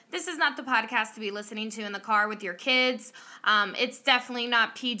this is not the podcast to be listening to in the car with your kids. It's definitely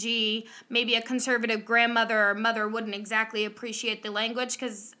not PG. Maybe a conservative grandmother or mother wouldn't exactly appreciate the language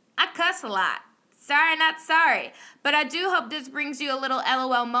because I cuss a lot. Sorry, not sorry. But I do hope this brings you a little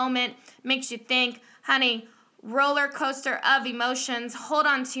LOL moment, makes you think, honey, roller coaster of emotions, hold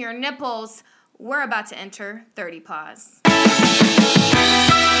on to your nipples. We're about to enter 30 Paws.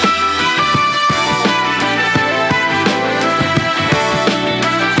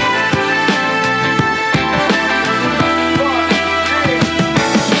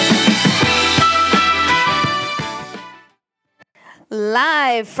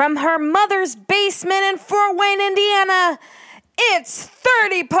 Live from her mother's basement in Fort Wayne, Indiana, it's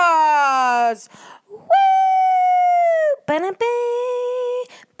 30 Paws. Woo! Ba-da-bing,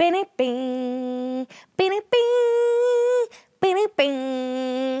 ba-da-bing, ba-da-bing,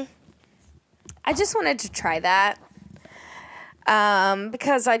 ba-da-bing. I just wanted to try that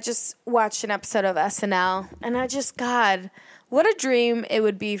because I just watched an episode of SNL, and God, what a dream it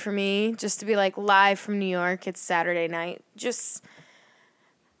would be for me just to be like live from New York. It's Saturday night. Just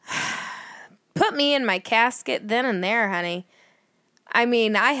put me in my casket then and there, honey. I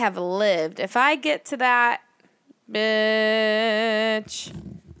mean, I have lived. If I get to that, bitch,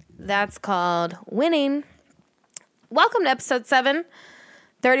 that's called winning. Welcome to episode 7,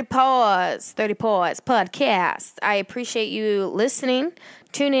 30 Paws podcast. I appreciate you listening,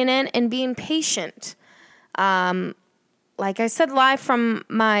 tuning in, and being patient. Like I said, live from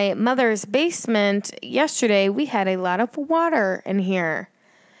my mother's basement yesterday, we had a lot of water in here.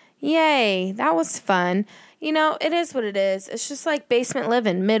 Yay, that was fun. You know, it is what it is. It's just like basement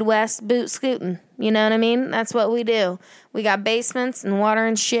living, Midwest boot scooting. You know what I mean? That's what we do. We got basements and water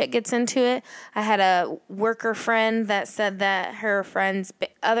and shit gets into it. I had a worker friend that said that her friend's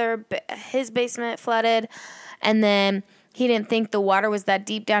his basement flooded, and then he didn't think the water was that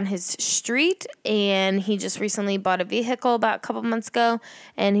deep down his street, and he just recently bought a vehicle about a couple months ago,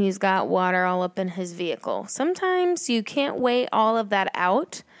 and he's got water all up in his vehicle. Sometimes you can't wait all of that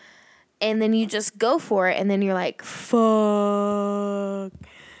out, and then you just go for it, and then you're like, fuck.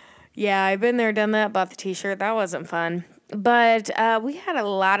 Yeah, I've been there, done that, bought the t-shirt. That wasn't fun. But we had a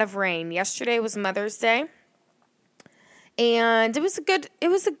lot of rain. Yesterday was Mother's Day, and it was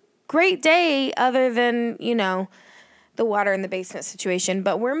a great day other than, you know, the water in the basement situation.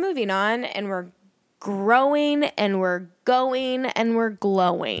 But we're moving on, and we're growing, and we're going, and we're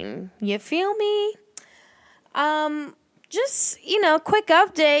glowing. You feel me? Just, you know, quick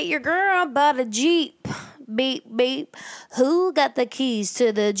update. Your girl bought a Jeep. Beep, beep. Who got the keys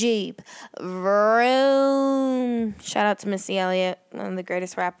to the Jeep? Vroom. Shout out to Missy Elliott, one of the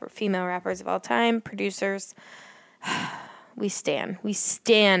greatest female rappers of all time. Producers. We stand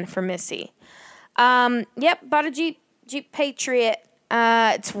for Missy. Yep, bought a Jeep Patriot.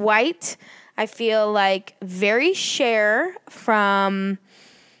 It's white. I feel like very Cher from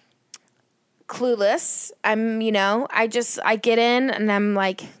Clueless. I get in and I'm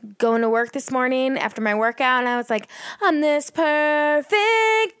like going to work this morning after my workout, and I was like, on this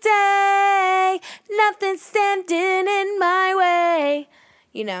perfect day, nothing's standing in my way,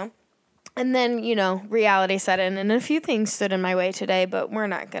 you know. And then, you know, reality set in, and a few things stood in my way today, but we're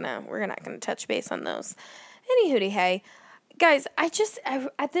not gonna touch base on those. Any hootie hey, guys. At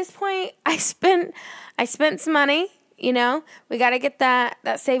this point, I spent some money. You know, we got to get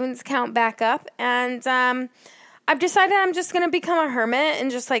that savings account back up. And I've decided I'm just going to become a hermit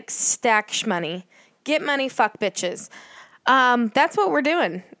and just, like, stack money. Get money, fuck bitches. That's what we're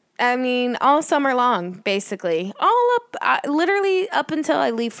doing. I mean, all summer long, basically. Literally up until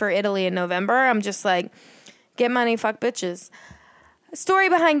I leave for Italy in November, I'm just like, get money, fuck bitches. Story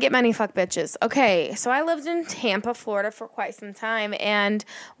behind Get Money, Fuck Bitches. Okay, so I lived in Tampa, Florida for quite some time, and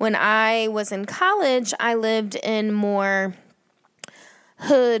when I was in college, I lived in more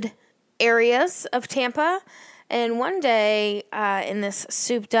hood areas of Tampa, and one day in this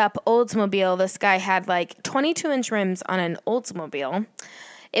souped-up Oldsmobile, this guy had like 22-inch rims on an Oldsmobile.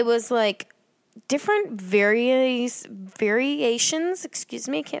 It was like different variations,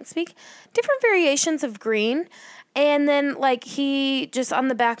 different variations of green. And then, like, he just on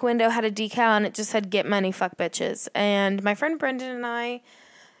the back window had a decal, and it just said, get money, fuck bitches. And my friend Brendan and I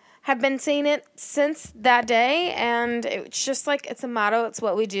have been saying it since that day, and it's just, like, it's a motto. It's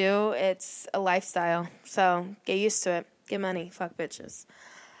what we do. It's a lifestyle. So get used to it. Get money, fuck bitches.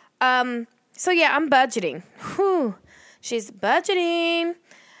 So, yeah, I'm budgeting. Whew. She's budgeting.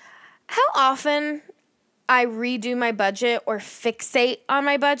 How often I redo my budget or fixate on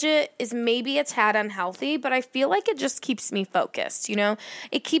my budget is maybe a tad unhealthy, but I feel like it just keeps me focused, you know?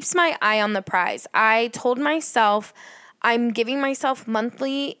 It keeps my eye on the prize. I told myself I'm giving myself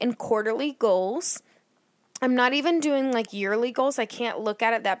monthly and quarterly goals. I'm not even doing like yearly goals. I can't look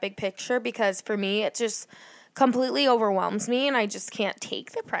at it that big picture because for me, it just completely overwhelms me and I just can't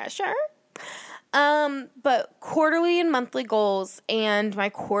take the pressure. But quarterly and monthly goals, and my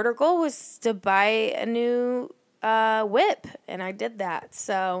quarter goal was to buy a new whip, and I did that.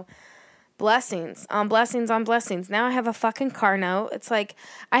 So blessings on blessings on blessings. Now I have a fucking car note. It's like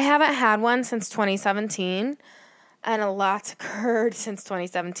I haven't had one since 2017, and a lot's occurred since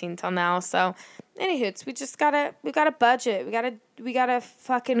 2017 till now. So anywho, we gotta budget. We gotta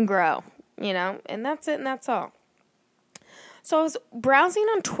fucking grow, and that's it and that's all. So I was browsing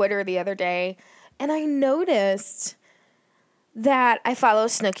on Twitter the other day, and I noticed that I follow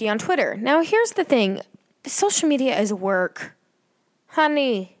Snooki on Twitter. Now, here's the thing. Social media is work.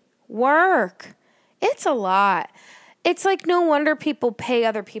 Honey, work. It's a lot. It's like no wonder people pay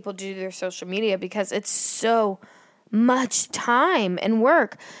other people to do their social media because it's so much time and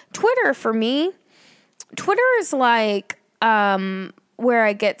work. Twitter, for me, Twitter is like where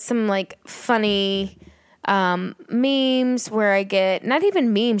I get some like funny memes, where I get not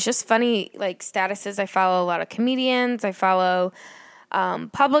even memes, just funny like statuses. I follow a lot of comedians. I follow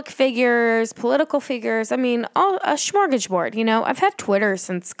public figures, political figures. I mean, all a smorgasbord. I've had Twitter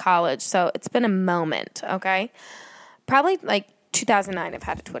since college, so it's been a moment. Okay, probably like 2009. I've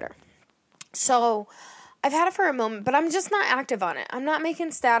had a Twitter, so I've had it for a moment, but I'm just not active on it. I'm not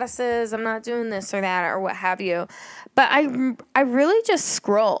making statuses. I'm not doing this or that or what have you. But I really just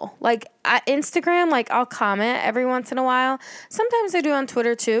scroll. Like Instagram, like I'll comment every once in a while. Sometimes I do on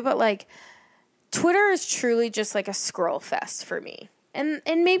Twitter too, but like Twitter is truly just like a scroll fest for me. And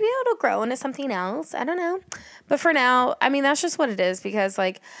maybe it'll grow into something else. I don't know. But for now, I mean, that's just what it is because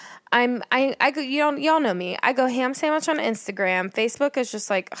like I go, y'all know me. I go ham sandwich on Instagram. Facebook is just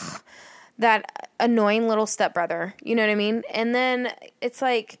like that annoying little stepbrother. You know what I mean? And then it's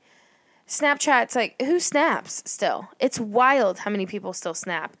like Snapchat, it's like, who snaps still? It's wild how many people still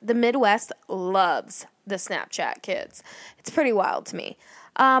snap. The Midwest loves the Snapchat kids. It's pretty wild to me.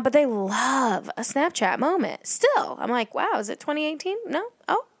 But they love a Snapchat moment still. I'm like, wow, is it 2018? No?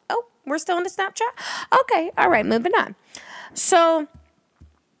 Oh, we're still into Snapchat? Okay, all right, moving on. So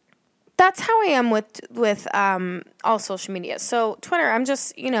that's how I am with all social media. So Twitter, I'm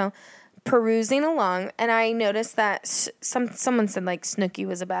just, perusing along, and I noticed that someone said like Snooki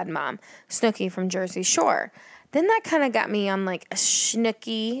was a bad mom. Snooki from Jersey Shore. Then that kind of got me on like a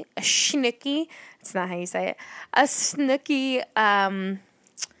Snooki. It's not how you say it. A Snooki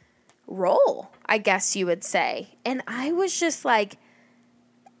role, I guess you would say. And I was just like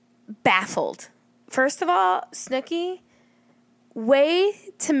baffled. First of all, Snooki, way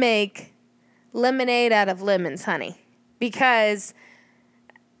to make lemonade out of lemons, honey. Because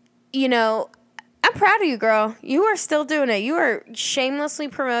I'm proud of you, girl. You are still doing it. You are shamelessly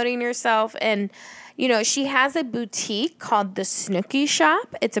promoting yourself. And, she has a boutique called the Snooki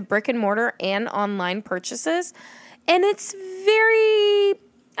Shop. It's a brick and mortar and online purchases. And it's very,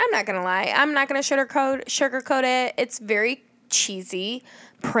 I'm not going to lie. I'm not going to sugarcoat it. It's very cheesy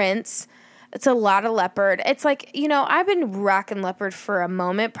prints. It's a lot of leopard. It's like, I've been rocking leopard for a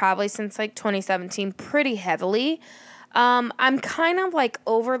moment, probably since like 2017, pretty heavily. I'm kind of like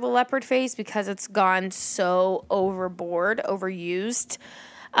over the leopard phase because it's gone so overused.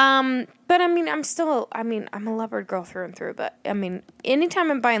 But I mean, I'm a leopard girl through and through, but I mean,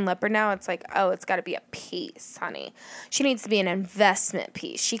 anytime I'm buying leopard now, it's like, oh, it's got to be a piece, honey. She needs to be an investment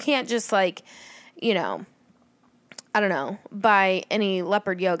piece. She can't just like, I don't know, buy any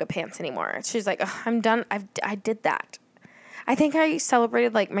leopard yoga pants anymore. She's like, oh, I'm done. I did that. I think I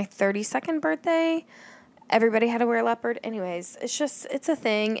celebrated like my 32nd birthday. Everybody had to wear leopard. Anyways, it's a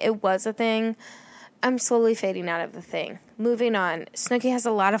thing. It was a thing. I'm slowly fading out of the thing. Moving on. Snooki has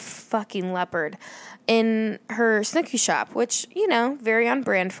a lot of fucking leopard in her Snooki shop, which, very on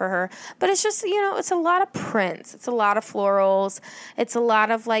brand for her. But it's just, it's a lot of prints. It's a lot of florals. It's a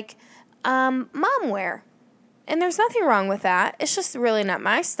lot of, like, mom wear. And there's nothing wrong with that. It's just really not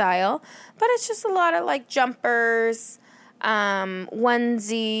my style. But it's just a lot of, like, jumpers,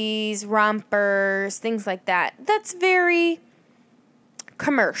 onesies, rompers, things like that. That's very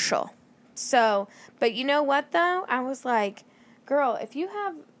commercial. So, but you know what though? I was like, girl, if you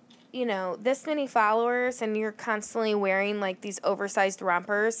have, this many followers and you're constantly wearing like these oversized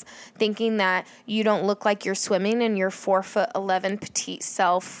rompers, thinking that you don't look like you're swimming in your 4'11" petite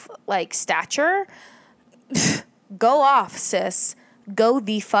self like stature, go off, sis. Go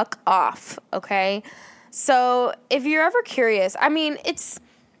the fuck off. Okay. So if you're ever curious, I mean, it's,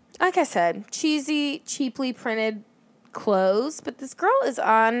 like I said, cheesy, cheaply printed clothes, but this girl is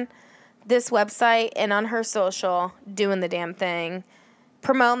on this website and on her social, doing the damn thing,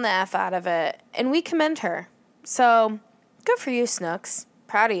 promoting the F out of it, and we commend her. So, good for you, Snooks.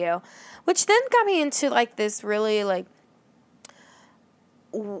 Proud of you. Which then got me into, like, this really,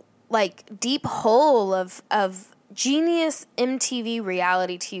 deep hole of genius MTV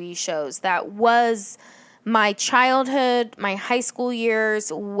reality TV shows that was my childhood, my high school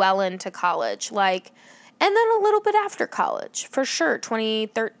years, well into college. Like, and then a little bit after college, for sure.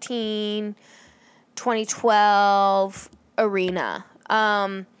 2013, 2012 arena.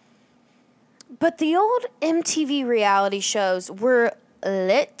 But the old MTV reality shows were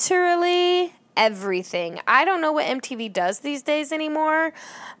literally everything. I don't know what MTV does these days anymore,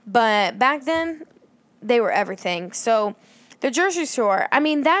 but back then, they were everything. So, The Jersey Shore, I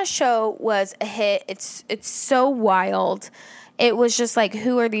mean, that show was a hit. It's so wild. It was just like,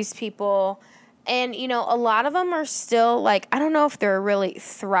 who are these people? And, you know, a lot of them are still, like, I don't know if they're really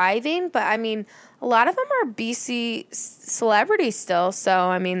thriving, but, I mean, a lot of them are BC celebrities still. So,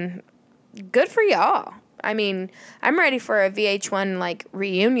 I mean, good for y'all. I mean, I'm ready for a VH1, like,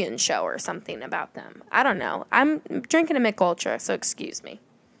 reunion show or something about them. I don't know. I'm drinking a Mick Ultra, so excuse me.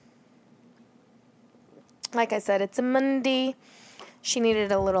 Like I said, it's a Monday. She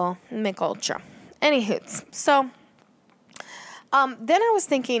needed a little Mick Ultra. Anywhoots. So, then I was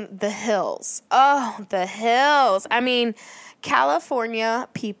thinking The Hills. Oh, The Hills. I mean, California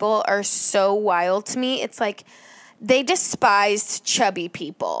people are so wild to me. It's like they despised chubby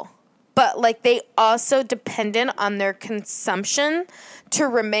people. But, like, they also depended on their consumption to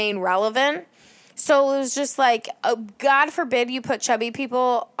remain relevant. So it was just like, God forbid you put chubby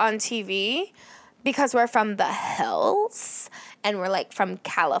people on TV because we're from the hills and we're, like, from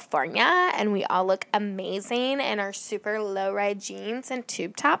California and we all look amazing in our super low-ride jeans and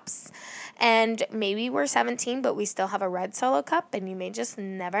tube tops. And maybe we're 17, but we still have a red Solo cup and you may just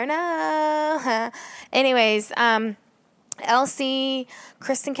never know. Anyways, Elsie,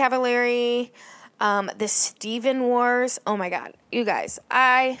 Kristen Cavallari, the Steven Wars. Oh my God. You guys,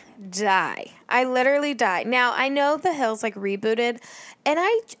 I die. I literally die. Now, I know The Hills, like, rebooted, and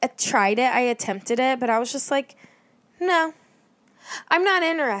I tried it. I attempted it, but I was just like, no, I'm not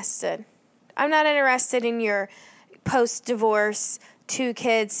interested. I'm not interested in your post-divorce, 2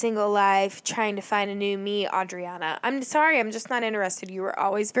 kids, single life, trying to find a new me, Adriana. I'm sorry. I'm just not interested. You were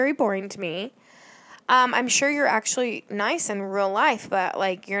always very boring to me. I'm sure you're actually nice in real life, but,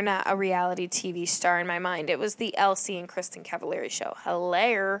 like, you're not a reality TV star in my mind. It was the Elsie and Kristen Cavallari show.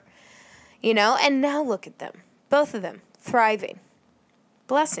 Hilarious. You know? And now look at them. Both of them. Thriving.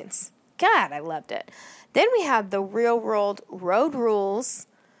 Blessings. God, I loved it. Then we had the Real World Road Rules.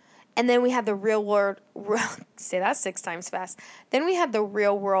 And then we had the Real World... say that 6 times fast. Then we had the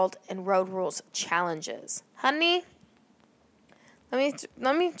Real World and Road Rules challenges. Honey,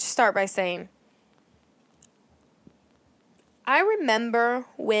 let me start by saying... I remember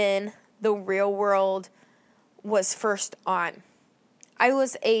when the Real World was first on. I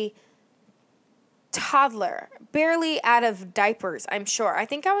was a toddler, barely out of diapers, I'm sure. I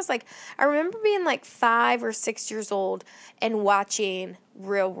think I remember being like 5 or 6 years old and watching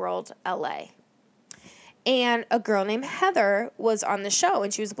Real World LA. And a girl named Heather was on the show,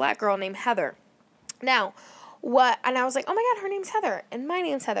 and she was a black girl named Heather. Now, and I was like, oh my God, her name's Heather, and my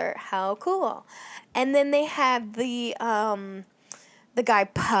name's Heather. How cool. And then they had the guy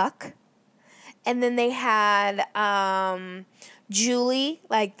Puck, and then they had Julie,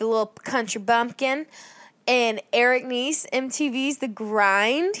 like the little country bumpkin, and Eric Nies, MTV's The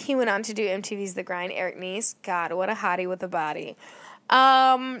Grind. He went on to do MTV's The Grind, Eric Nies. God, what a hottie with a body.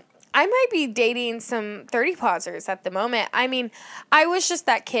 I might be dating some 30-pausers at the moment. I mean, I was just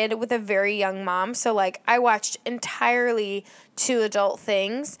that kid with a very young mom, so, like, I watched entirely 2 adult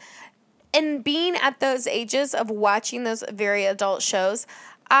things. And being at those ages of watching those very adult shows,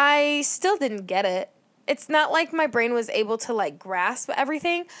 I still didn't get it. It's not like my brain was able to, like, grasp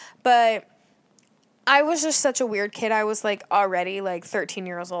everything, but I was just such a weird kid. I was, like, already, like, 13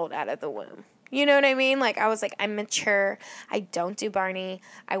 years old out of the womb. You know what I mean? Like, I was like, I'm mature. I don't do Barney.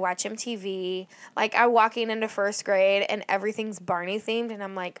 I watch MTV. Like, I'm walking into 1st grade and everything's Barney themed, and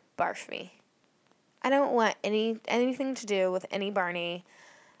I'm like, barf me. I don't want anything to do with any Barney.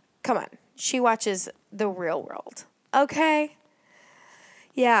 Come on. She watches The Real World. Okay?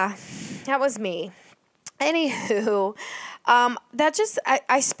 Yeah, that was me. Anywho,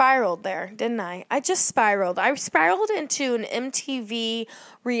 I spiraled there, didn't I? I just spiraled. I spiraled into an MTV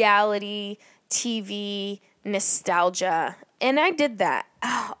reality TV nostalgia, and I did that.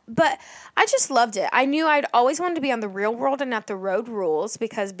 Oh, but I just loved it. I knew I'd always wanted to be on The Real World and not The Road Rules,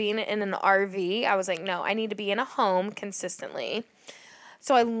 because being in an RV, I was like, no, I need to be in a home consistently.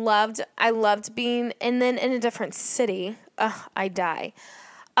 So I loved being, and then in a different city. I die.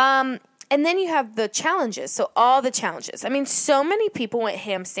 And then you have the challenges. So all the challenges. I mean, so many people went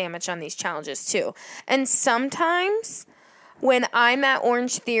ham sandwich on these challenges too. And sometimes when I'm at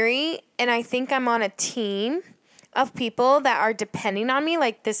Orange Theory and I think I'm on a team of people that are depending on me,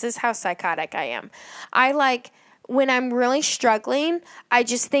 like, this is how psychotic I am. When I'm really struggling, I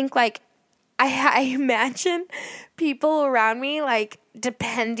just think, like, I imagine people around me, like,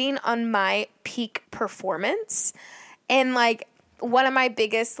 depending on my peak performance. And, like, one of my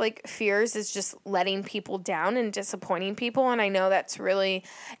biggest, like, fears is just letting people down and disappointing people. And I know that's really,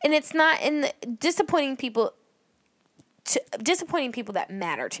 and it's not in the disappointing people that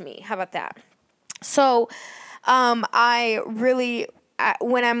matter to me. How about that? So, when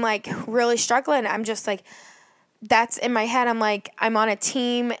I'm, like, really struggling, I'm just, like, that's in my head. I'm like, I'm on a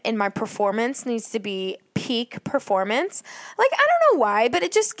team and my performance needs to be peak performance. Like, I don't know why, but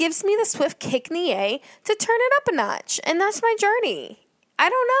it just gives me the swift kick in the A to turn it up a notch. And that's my journey. I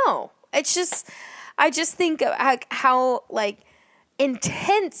don't know. It's just, I just think of how like,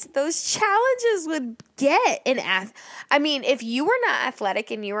 intense those challenges would get in I mean, if you were not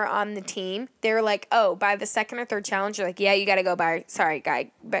athletic and you were on the team, they're like, oh, by the second or third challenge, you're like, yeah, you got to go by. Sorry, guy.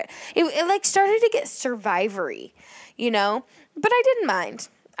 But it like started to get survivory, you know? But I didn't mind.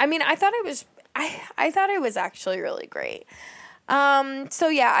 I mean, I thought it was actually really great. So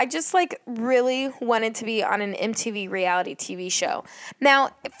yeah, I just like really wanted to be on an MTV reality TV show.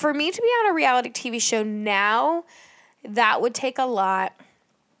 Now, for me to be on a reality TV show now, that would take a lot,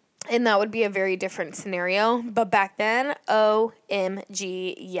 and that would be a very different scenario. But back then,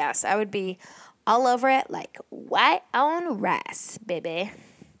 OMG, yes, I would be all over it like white on rice, baby.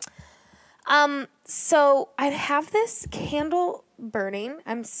 So I have this candle burning.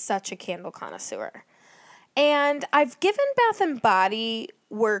 I'm such a candle connoisseur. And I've given Bath and Body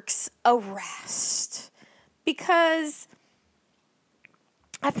Works a rest because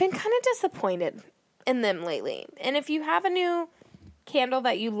I've been kind of disappointed in them lately. And if you have a new candle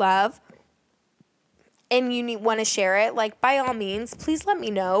that you love and you want to share it, like, by all means, please let me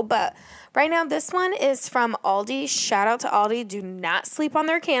know. But right now, this one is from Aldi. Shout out to Aldi. Do not sleep on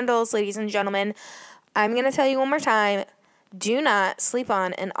their candles, ladies and gentlemen. I'm going to tell you one more time. Do not sleep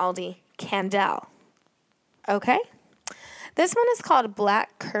on an Aldi candle. Okay? This one is called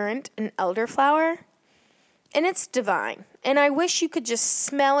Black Currant and Elderflower. And it's divine. And I wish you could just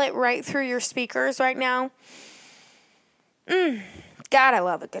smell it right through your speakers right now. God, I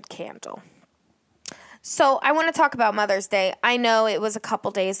love a good candle. So I want to talk about Mother's Day. I know it was a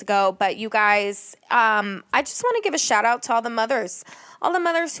couple days ago, but you guys, I just want to give a shout out to all the mothers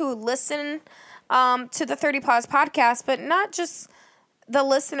who listen to the 30 Paws podcast, but not just the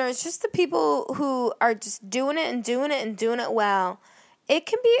listeners, just the people who are just doing it well. It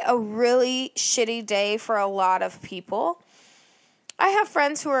can be a really shitty day for a lot of people. I have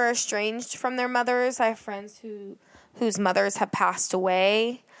friends who are estranged from their mothers. I have friends whose mothers have passed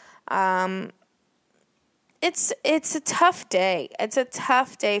away. It's a tough day. It's a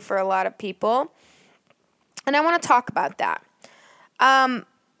tough day for a lot of people. And I want to talk about that. I'm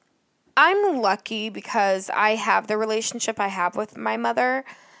lucky because I have the relationship I have with my mother.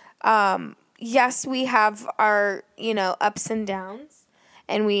 Yes, we have our, ups and downs.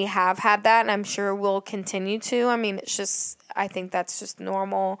 And we have had that, and I'm sure we'll continue to. I mean, I think that's just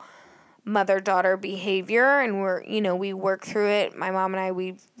normal mother-daughter behavior, and we work through it. My mom and I,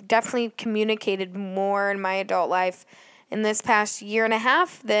 we've definitely communicated more in my adult life in this past year and a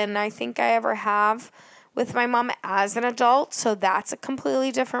half than I think I ever have with my mom as an adult, so that's a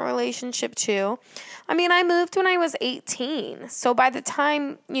completely different relationship too. I mean, I moved when I was 18, so by the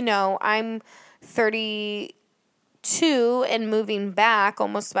time, I'm 32 and moving back,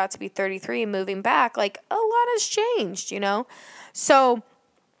 almost about to be 33 and moving back, like, a lot has changed, So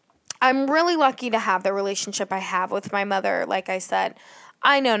I'm really lucky to have the relationship I have with my mother. Like I said,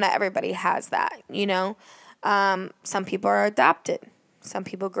 I know not everybody has that, Some people are adopted. Some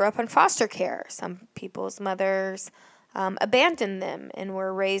people grew up in foster care. Some people's mothers abandoned them and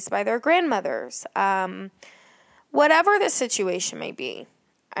were raised by their grandmothers. Whatever the situation may be.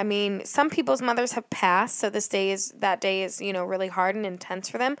 I mean, some people's mothers have passed, so that day is, really hard and intense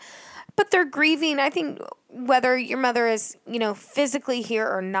for them. But they're grieving. I think whether your mother is, physically here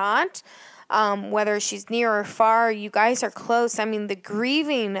or not, whether she's near or far, you guys are close. I mean, the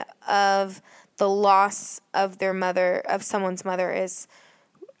grieving of the loss of their mother, of someone's mother, is,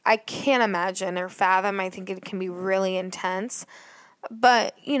 I can't imagine or fathom. I think it can be really intense.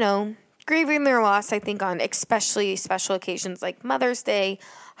 But, grieving their loss, I think, on especially special occasions like Mother's Day,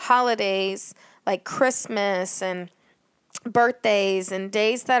 holidays, like Christmas, and birthdays and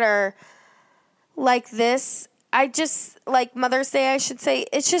days that are like this, I just, like Mother's Day, I should say,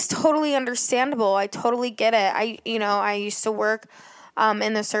 it's just totally understandable. I totally get it. I used to work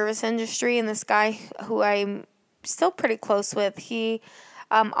in the service industry, and this guy who I'm still pretty close with, he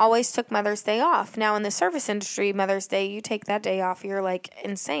always took Mother's Day off. Now, in the service industry, Mother's Day, you take that day off, you're, like,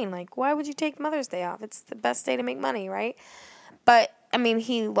 insane. Like, why would you take Mother's Day off? It's the best day to make money, right? But, I mean,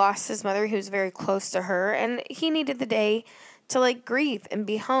 he lost his mother. He was very close to her, and he needed the day to, like, grieve and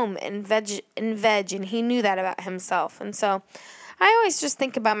be home and veg, and he knew that about himself. And so I always just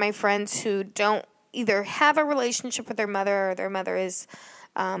think about my friends who don't either have a relationship with their mother, or their mother has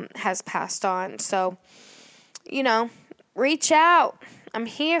passed on. So, reach out. I'm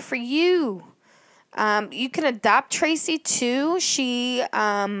here for you. You can adopt Tracy too. She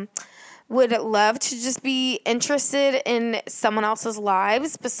would love to just be interested in someone else's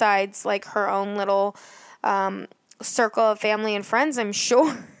lives besides, like, her own little circle of family and friends. I'm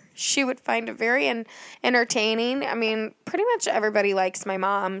sure she would find it very entertaining. I mean, pretty much everybody likes my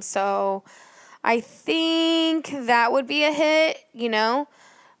mom, so I think that would be a hit.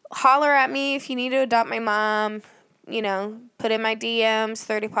 Holler at me if you need to adopt my mom. Put in my DMs,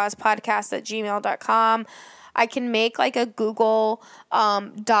 30pawspodcast@gmail.com. I can make, like, a Google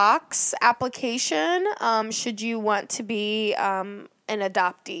Docs application should you want to be an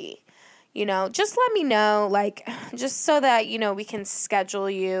adoptee. Just let me know, like, just so that, we can schedule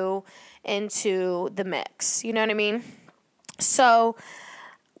you into the mix. You know what I mean? So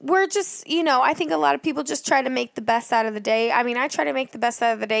we're just, I think a lot of people just try to make the best out of the day. I mean, I try to make the best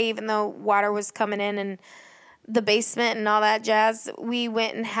out of the day, even though water was coming in and the basement and all that jazz. We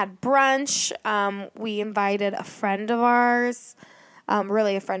went and had brunch. We invited a friend of ours,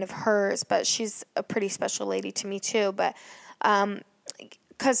 really a friend of hers, but she's a pretty special lady to me too. But,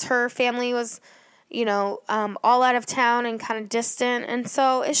 because her family was, all out of town and kind of distant. And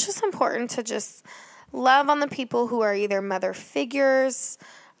so it's just important to just love on the people who are either mother figures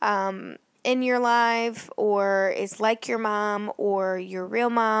in your life, or is like your mom or your real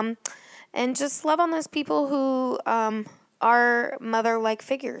mom. And just love on those people who are mother-like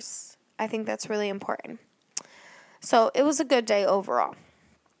figures. I think that's really important. So it was a good day overall.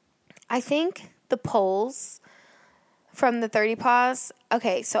 I think the polls from the 30 Paws.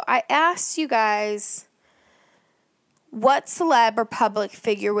 Okay, so I asked you guys what celeb or public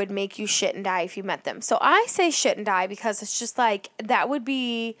figure would make you shit and die if you met them. So I say shit and die because it's just like, that would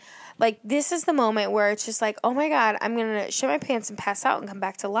be, like, this is the moment where it's just like, oh my God, I'm going to shit my pants and pass out and come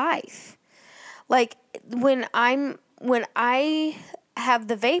back to life. Like, when I have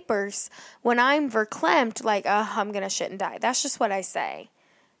the vapors, when I'm verklempt, like, I'm going to shit and die. That's just what I say.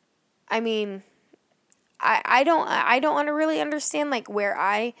 I mean, I don't want to really understand, like, where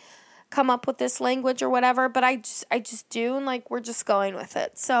I come up with this language or whatever, but I just do, and, like, we're just going with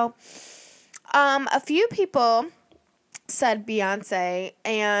it. So, a few people said Beyonce,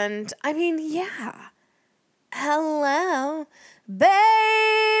 and, I mean, yeah. Hello, baby.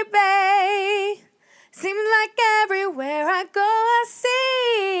 Seems like everywhere I go, I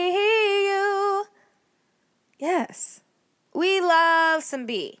see you. Yes. We love some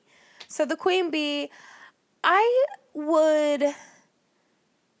bee. So the queen bee, I don't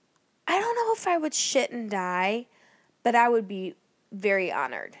know if I would shit and die, but I would be very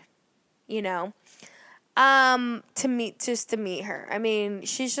honored, to meet her. I mean,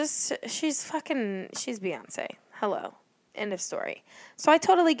 she's Beyonce. Hello. End of story. So I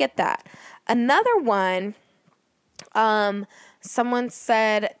totally get that. Another one, someone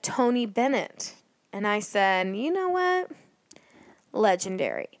said Tony Bennett. And I said, you know what?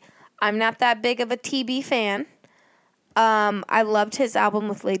 Legendary. I'm not that big of a TB fan. I loved his album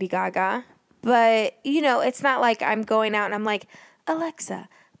with Lady Gaga. But, it's not like I'm going out and I'm like, Alexa,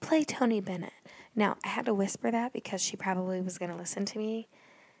 play Tony Bennett. Now, I had to whisper that because she probably was going to listen to me.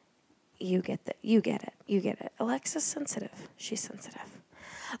 You get it. Alexa's sensitive. She's sensitive.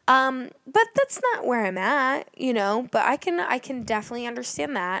 But that's not where I'm at, but I can definitely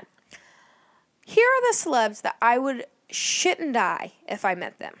understand that. Here are the celebs that I would shit and die if I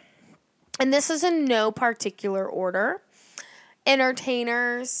met them. And this is in no particular order.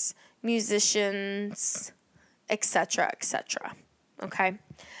 Entertainers, musicians, etc., etc. Okay?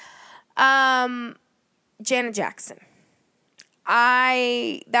 Janet Jackson.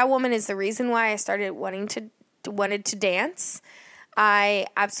 That woman is the reason why I started wanted to dance. I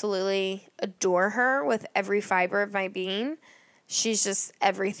absolutely adore her with every fiber of my being. She's just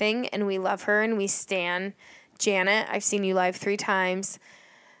everything, and we love her, and we stan Janet. I've seen you live 3 times.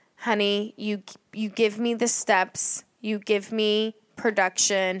 Honey, you give me the steps. You give me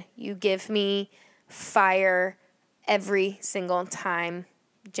production. You give me fire. every single time.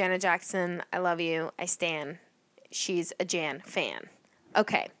 Janet Jackson, I love you. I stan. She's a Jan fan.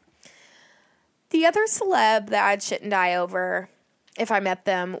 Okay. The other celeb that I'd shit and die over if I met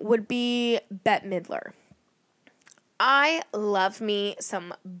them would be Bette Midler. I love me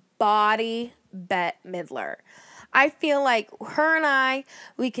some body Bette Midler. I feel like her and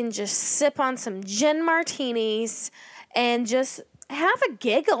we can just sip on some gin martinis and just have a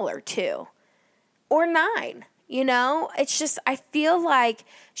giggle or two or 9. You know, it's just, I feel like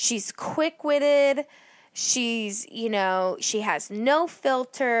she's quick-witted. She's, she has no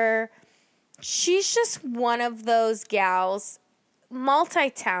filter. She's just one of those gals,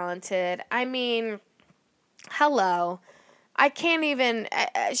 multi-talented. I mean, hello. I can't even,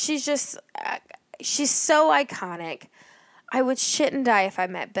 she's so iconic. I would shit and die if I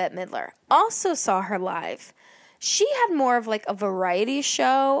met Bette Midler. Also saw her live. She had more of like a variety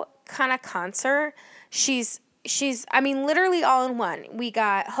show kind of concert. She's literally all in one. We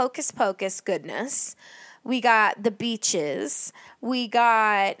got Hocus Pocus goodness. We got The Beaches. We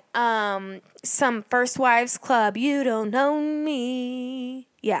got some First Wives Club. You don't know me.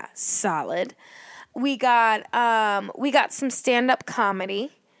 Yeah, solid. We got some stand-up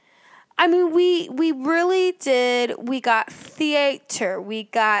comedy. I mean, we really did. We got theater. We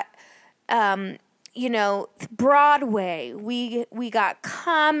got Broadway. We got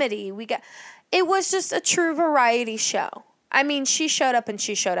comedy. It was just a true variety show. I mean, she showed up and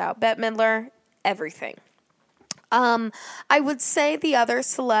she showed out. Bette Midler, everything. I would say the other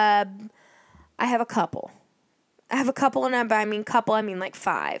celeb, I have a couple. And by couple, I mean like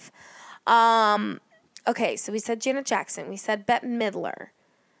 5. Okay, so we said Janet Jackson. We said Bette Midler.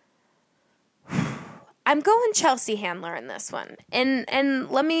 I'm going Chelsea Handler in this one. And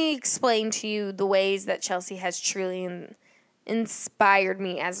let me explain to you the ways that Chelsea has truly inspired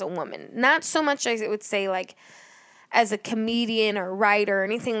me as a woman. Not so much as I would say like as a comedian or writer or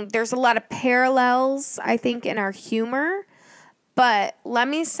anything. There's a lot of parallels, I think, in our humor. But let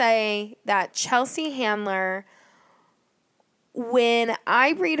me say that Chelsea Handler, when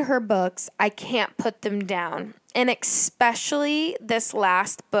I read her books, I can't put them down. And especially this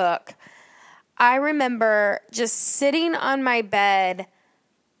last book, I remember just sitting on my bed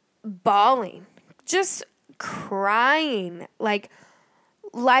bawling, just crying. Like,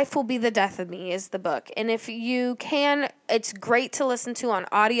 Life Will Be the Death of Me is the book. And if you can, it's great to listen to on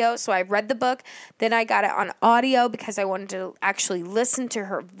audio. So I read the book, then I got it on audio because I wanted to actually listen to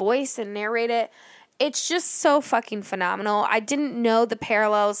her voice and narrate it. It's just so fucking phenomenal. I didn't know the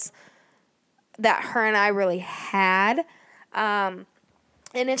parallels that her and I really had. And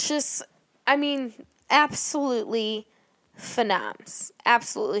it's just, absolutely phenoms.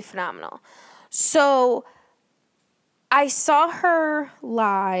 Absolutely phenomenal. So I saw her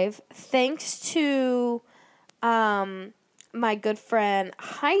live thanks to my good friend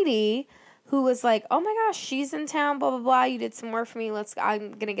Heidi, who was like, oh my gosh, she's in town, blah, blah, blah. You did some work for me.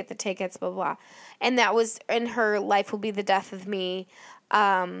 I'm going to get the tickets, blah, blah, blah. And that was in her Life Will Be the Death of Me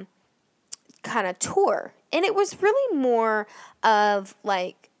kind of tour. And it was really more of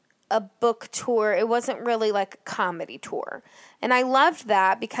like a book tour. It wasn't really like a comedy tour. And I loved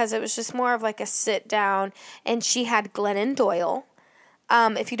that because it was just more of like a sit down. And she had Glennon Doyle.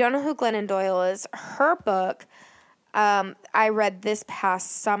 If you don't know who Glennon Doyle is, her book I read this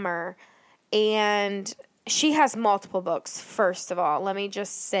past summer. And she has multiple books, first of all. Let me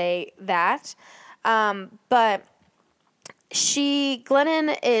just say that. But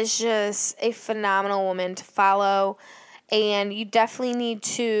Glennon is just a phenomenal woman to follow. And you definitely need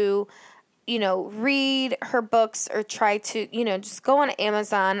to, read her books or try to, just go on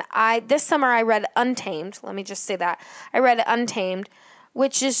Amazon. This summer I read Untamed. Let me just say that. I read Untamed,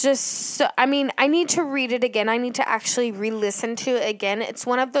 which is just so, I need to read it again. I need to actually re-listen to it again. It's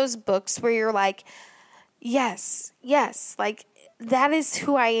one of those books where you're like, yes, like that is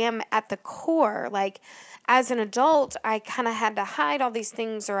who I am at the core. Like as an adult, I kind of had to hide all these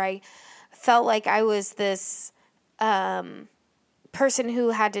things, or I felt like I was this person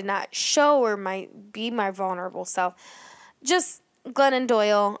who had to not show or be my vulnerable self. Just Glennon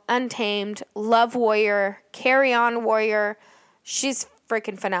Doyle, Untamed, Love Warrior, Carry On Warrior. She's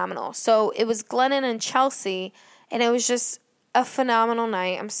freaking phenomenal. So it was Glennon and Chelsea, and it was just a phenomenal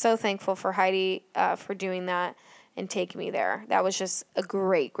night. I'm so thankful for Heidi for doing that and taking me there. That was just a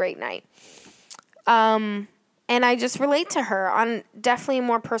great, great night. And I just relate to her on definitely a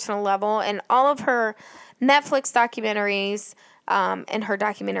more personal level, and all of her Netflix documentaries and her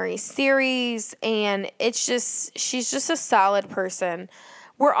documentary series, and she's just a solid person.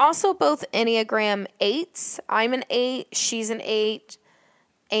 We're also both Enneagram 8s. I'm an 8, she's an 8,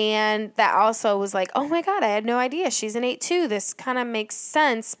 And that also was like, oh my God, I had no idea. She's an 8-2. This kind of makes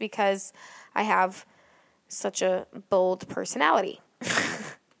sense because I have such a bold personality.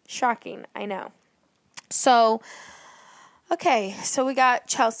 Shocking, I know. So, okay, so we got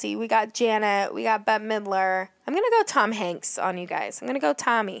Chelsea, we got Janet, we got Bette Midler. I'm going to go Tom Hanks on you guys. I'm going to go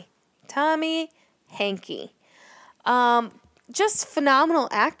Tommy Hanky. Just phenomenal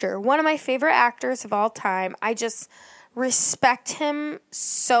actor. One of my favorite actors of all time. I just respect him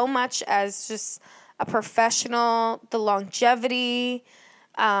so much as just a professional, the longevity,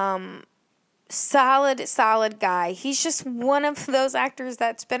 solid guy. He's just one of those actors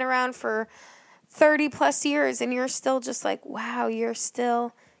that's been around for 30 plus years and you're still just like, wow, you're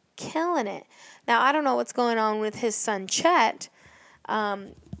still killing it. Now, I don't know what's going on with his son, Chet.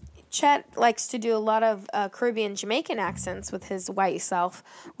 Chet likes to do a lot of Caribbean Jamaican accents with his white self,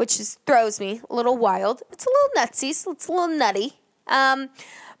 which throws me a little wild. It's a little nutsy, so it's a little nutty.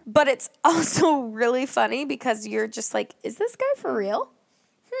 But it's also really funny because you're just like, is this guy for real?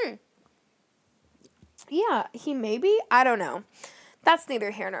 Yeah, he may be. I don't know. That's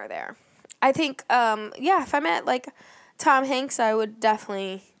neither here nor there. I think, if I met, like, Tom Hanks, I would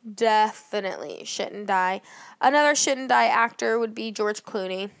definitely shit and die. Another shit and die actor would be George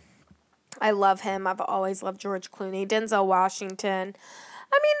Clooney. I love him. I've always loved George Clooney. Denzel Washington.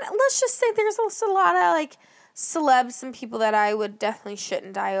 I mean, let's just say there's also a lot of, like, celebs and people that I would definitely shit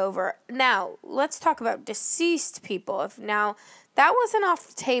and die over. Now, let's talk about deceased people. Now, that wasn't off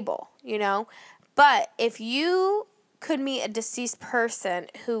the table, you know? But if you could meet a deceased person,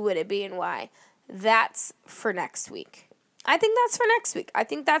 who would it be and why? That's for next week. I think that's for next week. I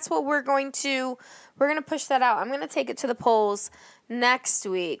think that's what we're going to push that out. I'm going to take it to the polls next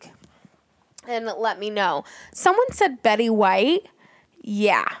week and let me know. Someone said Betty White.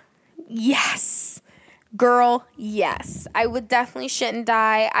 Yeah. Yes. Girl, yes. I would definitely shit and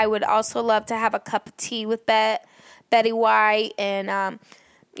die. I would also love to have a cup of tea with Betty White and,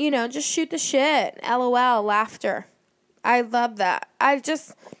 just shoot the shit. LOL, laughter. I love that. I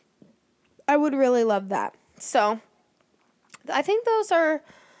would really love that. So, I think those are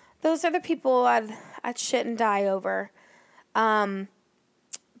the people I'd shit and die over. But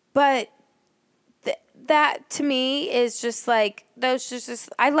that to me is just like,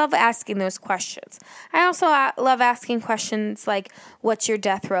 I love asking those questions. I also love asking questions like, what's your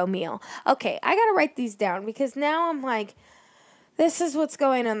death row meal? Okay, I got to write these down because now I'm like, this is what's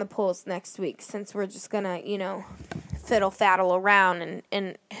going on the polls next week since we're just going to, fiddle-faddle around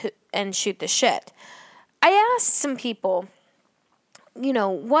and shoot the shit. I asked some people, why do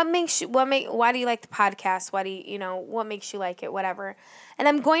you like the podcast? What makes you like it? Whatever. And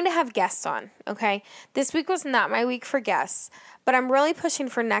I'm going to have guests on, okay? This week was not my week for guests, but I'm really pushing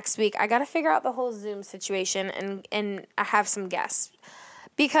for next week. I got to figure out the whole Zoom situation and I have some guests.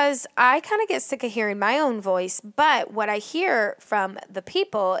 Because I kind of get sick of hearing my own voice, but what I hear from the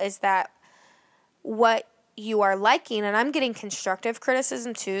people is that what you are liking, and I'm getting constructive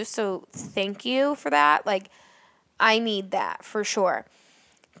criticism too, so thank you for that. Like, I need that for sure.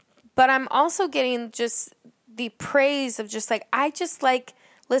 But I'm also getting just the praise of just like, I just like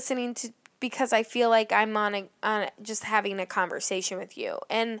listening to, because I feel like I'm on just having a conversation with you.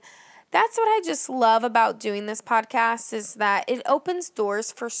 And that's what I just love about doing this podcast is that it opens doors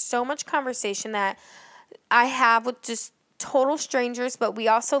for so much conversation that I have with just total strangers, but we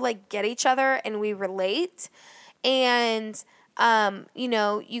also like get each other and we relate. And,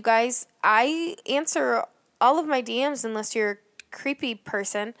 you guys, I answer all of my DMs unless you're a creepy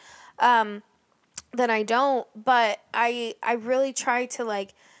person. Then I don't, but I really try to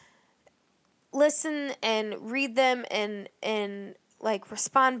like listen and read them and like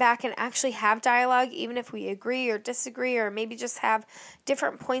respond back and actually have dialogue, even if we agree or disagree or maybe just have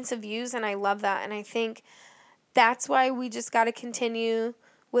different points of views. And I love that. And I think that's why we just got to continue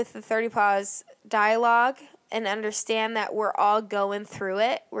with the 30 Paws dialogue and understand that we're all going through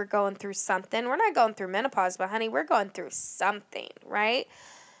it. We're going through something. We're not going through menopause, but honey, we're going through something, right?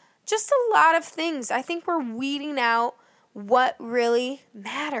 Just a lot of things. I think we're weeding out what really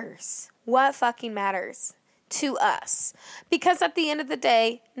matters. What fucking matters to us. Because at the end of the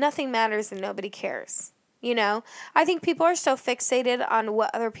day, nothing matters and nobody cares. I think people are so fixated on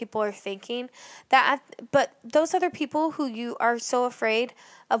what other people are thinking but those other people who you are so afraid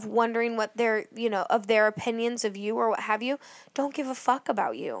of wondering what of their opinions of you or what have you, don't give a fuck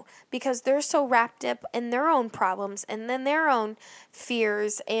about you because they're so wrapped up in their own problems and then their own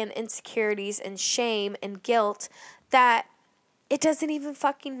fears and insecurities and shame and guilt that it doesn't even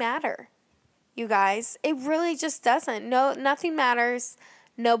fucking matter. You guys, it really just doesn't. No, nothing matters.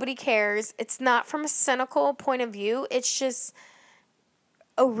 Nobody cares. It's not from a cynical point of view. It's just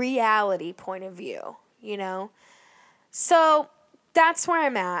a reality point of view, you know? So that's where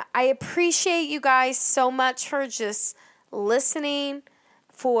I'm at. I appreciate you guys so much for just listening,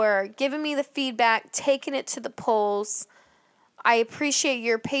 for giving me the feedback, taking it to the polls. I appreciate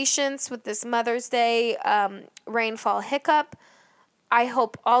your patience with this Mother's Day rainfall hiccup. I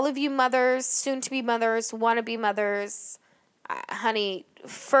hope all of you mothers, soon-to-be mothers, wanna-be mothers, honey,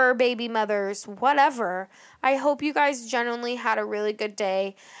 fur baby mothers, whatever, I hope you guys genuinely had a really good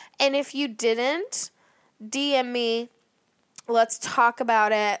day. And if you didn't, DM me. Let's talk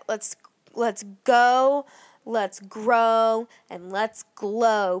about it. Let's go. Let's grow. And let's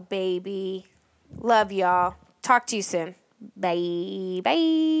glow, baby. Love y'all. Talk to you soon. Bye.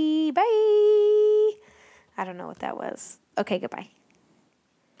 Bye. Bye. I don't know what that was. Okay, goodbye.